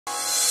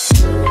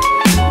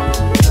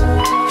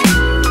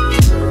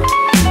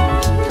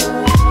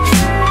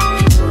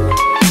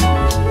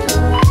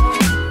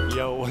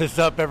What is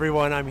up,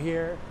 everyone? I'm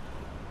here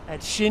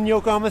at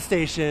Shin-Yokohama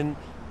Station.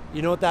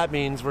 You know what that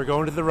means. We're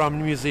going to the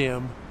Ramen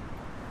Museum.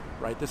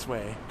 Right this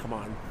way. Come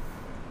on.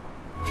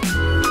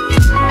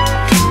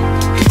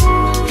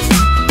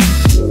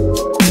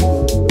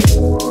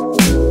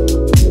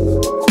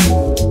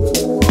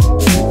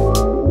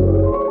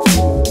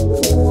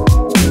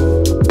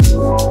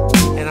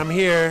 And I'm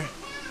here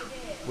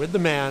with the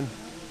man.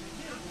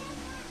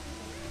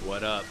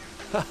 What up?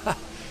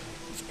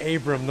 It's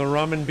Abram, the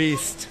ramen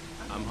beast.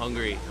 I'm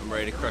hungry. I'm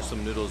ready to crush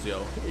some noodles,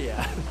 yo.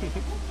 Yeah.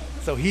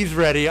 So he's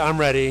ready. I'm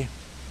ready.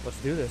 Let's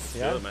do this.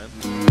 Yeah, man.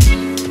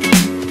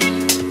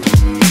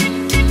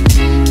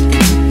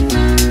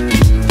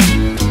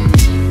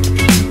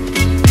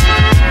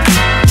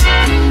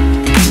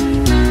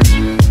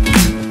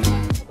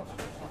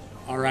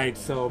 All right.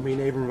 So me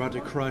and Abram are about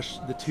to crush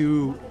the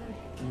two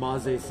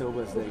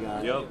mazesobas they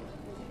got. Yep.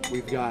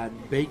 We've got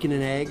bacon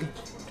and egg.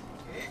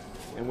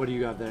 And what do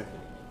you got there?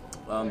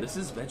 This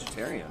is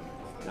vegetarian.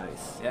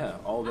 Nice. Yeah,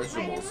 all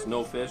vegetables.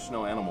 No fish,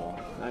 no animal.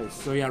 Nice.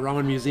 So yeah,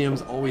 ramen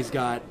museums always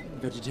got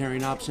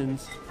vegetarian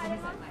options.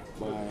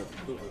 But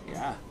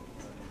yeah,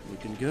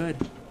 looking good.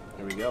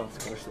 Here we go.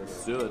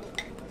 Let's do it.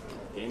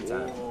 Game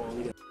time.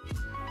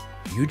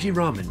 Yuji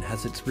Ramen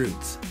has its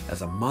roots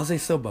as a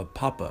mazesoba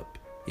pop-up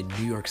in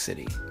New York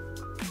City.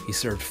 He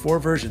served 4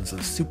 versions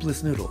of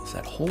soupless noodles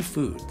at Whole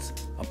Foods,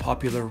 a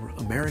popular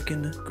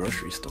American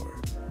grocery store,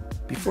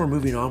 before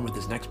moving on with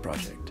his next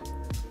project.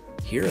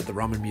 Here at the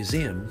Ramen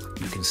Museum,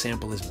 you can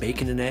sample his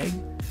bacon and egg,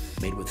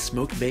 made with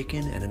smoked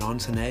bacon and an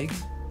onsen egg,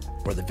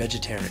 or the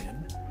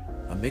vegetarian,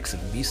 a mix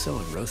of miso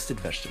and roasted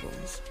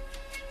vegetables.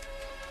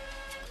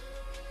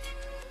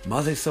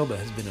 Mazesoba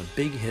has been a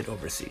big hit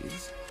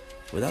overseas.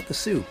 Without the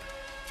soup,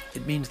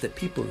 it means that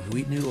people who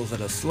eat noodles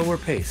at a slower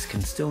pace can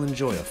still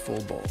enjoy a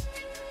full bowl.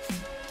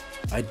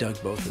 I dug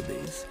both of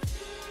these.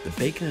 The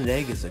bacon and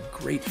egg is a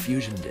great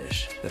fusion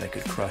dish that I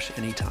could crush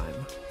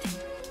anytime.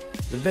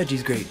 The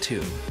veggie's great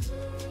too,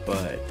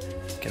 but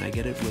can I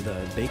get it with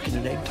a bacon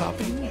and egg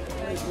topping?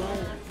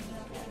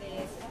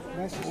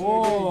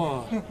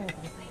 Whoa!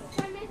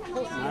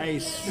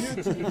 Nice.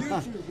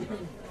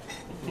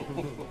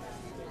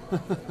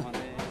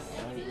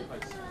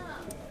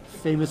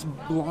 Famous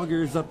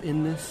bloggers up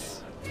in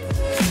this.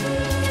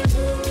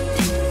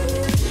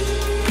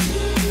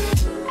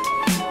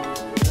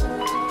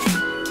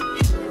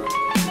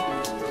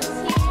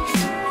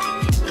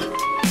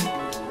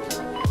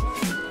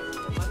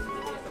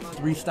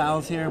 3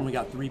 styles here, and we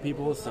got 3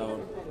 people,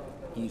 so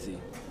easy.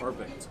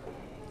 Perfect.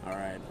 All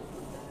right.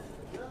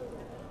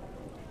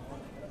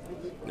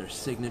 Their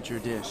signature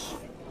dish.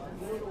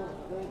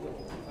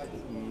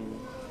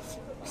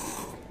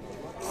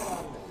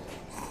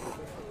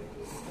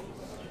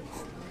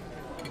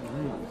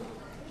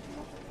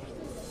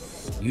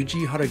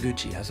 Yuji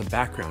Haraguchi has a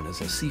background as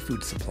a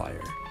seafood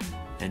supplier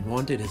and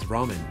wanted his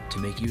ramen to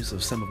make use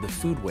of some of the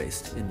food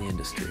waste in the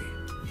industry.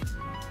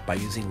 By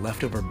using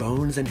leftover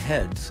bones and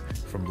heads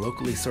from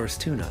locally sourced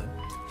tuna,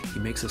 he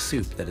makes a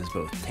soup that is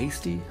both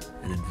tasty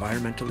and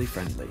environmentally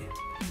friendly.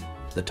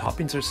 The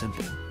toppings are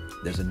simple.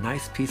 There's a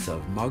nice piece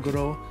of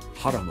maguro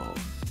haramo,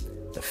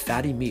 the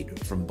fatty meat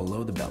from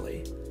below the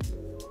belly.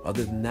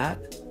 Other than that,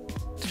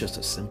 it's just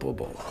a simple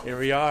bowl. Here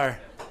we are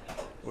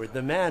with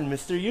the man,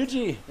 Mr.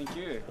 Yuji. Thank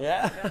you.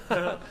 Yeah.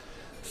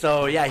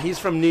 So yeah, he's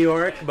from New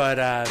York, but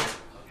out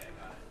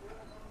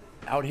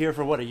here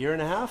for what, a year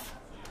and a half?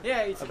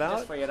 Yeah, it's About?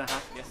 just for a year and a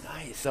half, yes.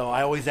 Nice. So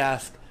I always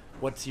ask,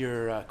 what's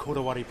your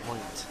kodawari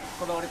point?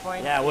 Kodawari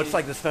point? Yeah, what's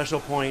like the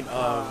special point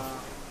of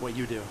what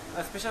you do?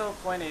 A special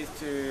point is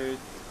to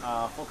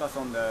focus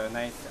on the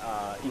nice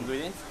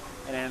ingredients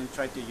and then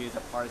try to use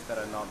the parts that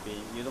are not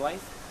being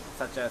utilized,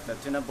 such as the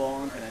tuna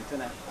bones and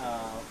tuna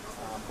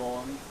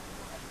bone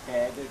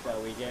head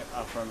that we get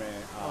from a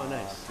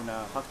nice.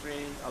 tuna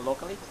factory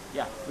locally.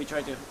 Yeah, we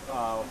try to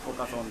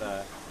focus on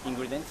the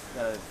ingredients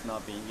that is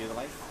not being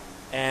utilized.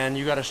 And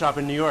you got a shop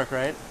in New York,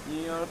 right?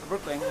 New York,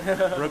 Brooklyn.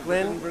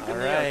 Brooklyn? Brooklyn, All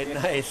New right,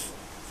 York, yeah. nice.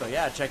 So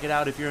yeah, check it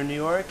out if you're in New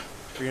York.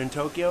 If you're in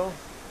Tokyo,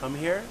 come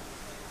here.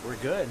 We're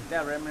good.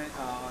 Yeah,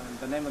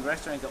 the name of the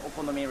restaurant is the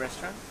Okonomi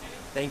restaurant.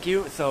 Thank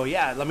you. So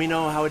yeah, let me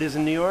know how it is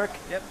in New York.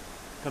 Yep.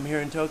 Come here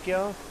in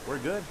Tokyo. We're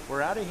good.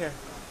 We're out of here.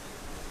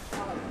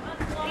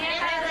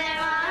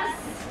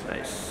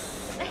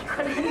 Nice.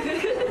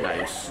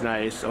 Nice,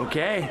 nice.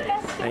 Okay.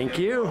 Thank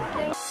you.